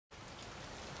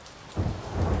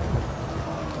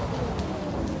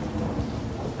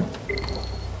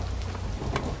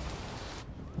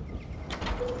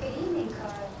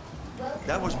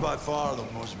That was by far the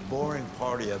most boring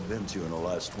party I've been to in the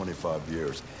last 25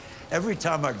 years. Every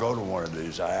time I go to one of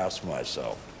these, I ask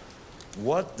myself,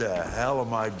 what the hell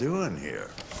am I doing here?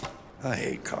 I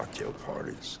hate cocktail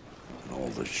parties and all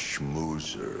the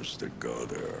schmoozers that go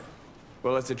there.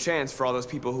 Well, it's a chance for all those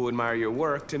people who admire your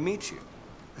work to meet you.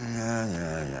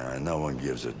 Yeah. No one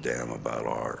gives a damn about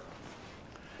art.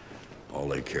 All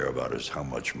they care about is how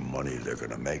much money they're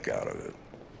gonna make out of it.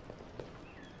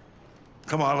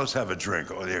 Come on, let's have a drink.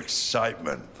 Oh, the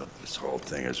excitement of this whole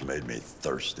thing has made me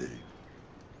thirsty.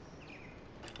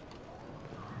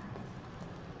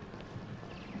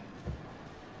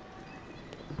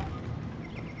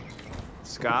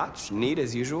 Scotch? Neat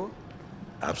as usual?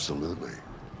 Absolutely.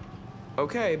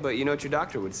 Okay, but you know what your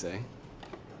doctor would say.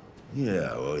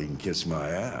 Yeah, well, he can kiss my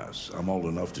ass. I'm old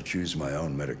enough to choose my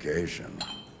own medication.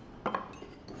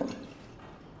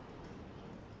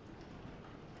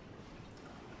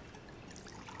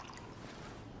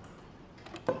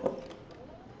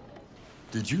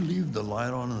 Did you leave the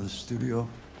light on in the studio?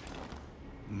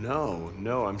 No,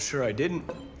 I'm sure I didn't.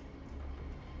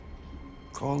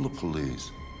 Call the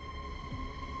police.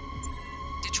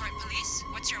 Detroit Police,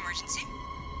 what's your emergency?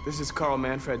 This is Carl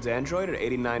Manfred's android at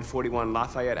 8941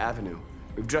 Lafayette Avenue.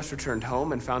 We've just returned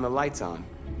home and found the lights on.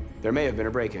 There may have been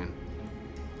a break-in.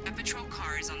 A patrol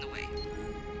car is on the way.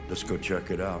 Let's go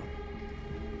check it out.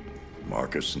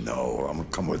 Marcus, no, I'm gonna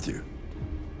come with you.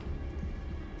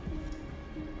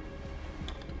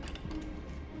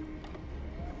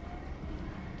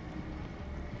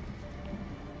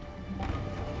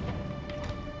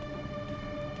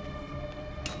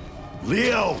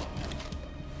 Leo!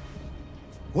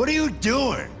 What are you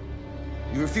doing?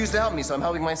 You refuse to help me, so I'm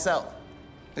helping myself.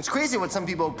 It's crazy what some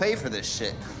people pay for this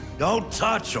shit. Don't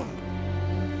touch him.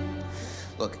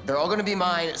 Look, they're all gonna be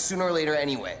mine sooner or later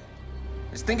anyway.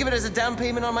 Just think of it as a down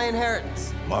payment on my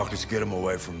inheritance. Marcus, get him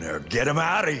away from there. Get him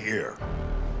out of here.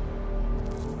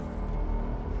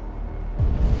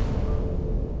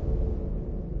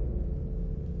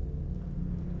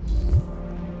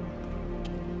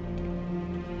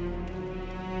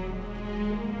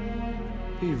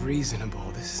 Be reasonable.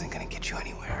 This isn't gonna get you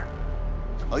anywhere.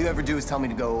 All you ever do is tell me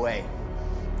to go away.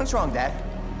 What's wrong, Dad?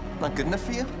 Not good enough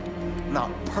for you?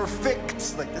 Not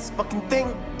perfect, like this fucking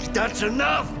thing? That's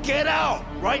enough. Get out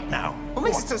right now. What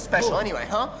makes it so special anyway,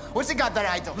 huh? What's it got that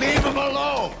I don't? Leave him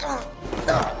alone. Come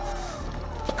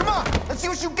on, let's see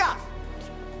what you got.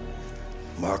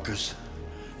 Marcus,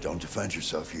 don't defend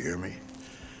yourself, you hear me?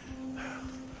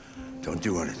 Don't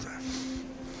do anything.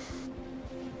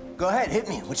 Go ahead, hit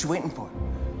me. What you waiting for?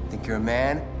 Think you're a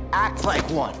man? Act like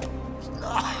one.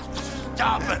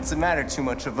 Stop it! What's the matter? Too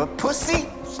much of a pussy?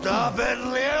 Stop it,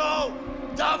 Leo!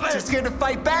 Stop it! Too scared to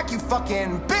fight back, you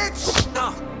fucking bitch!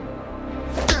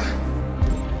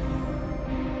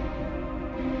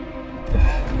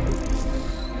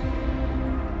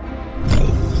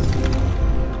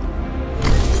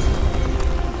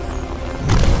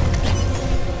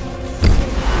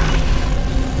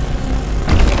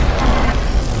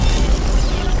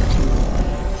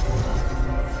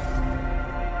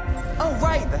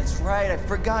 I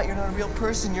forgot you're not a real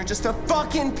person. You're just a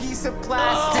fucking piece of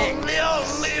plastic. Oh, Leo,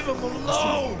 leave him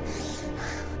alone.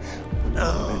 I'm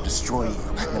gonna destroy you.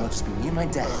 Then it'll just be me and my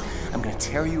dad. I'm gonna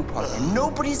tear you apart, and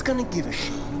nobody's gonna give a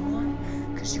shit. You know why?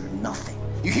 Because you're nothing.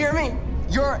 You hear me?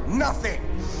 You're nothing.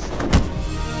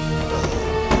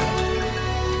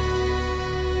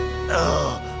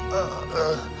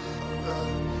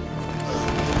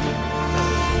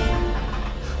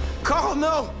 Carl,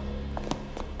 no!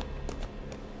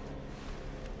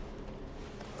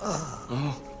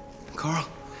 Oh, Carl.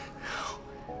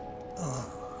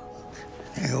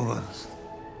 He was a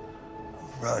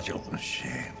fragile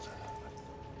machine.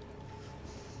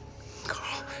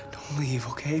 Carl, don't leave,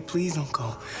 okay? Please don't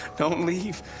go. Don't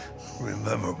leave.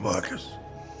 Remember, Marcus,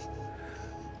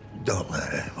 don't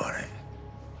let anybody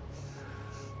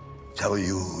tell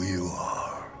you who you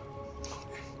are.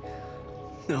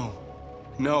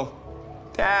 No.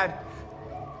 Dad.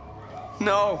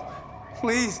 No.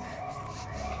 Please.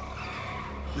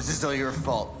 This is all your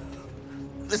fault.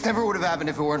 This never would have happened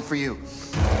if it weren't for you.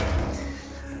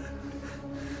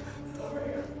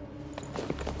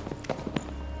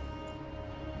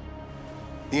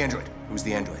 The android. Who's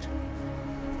the android?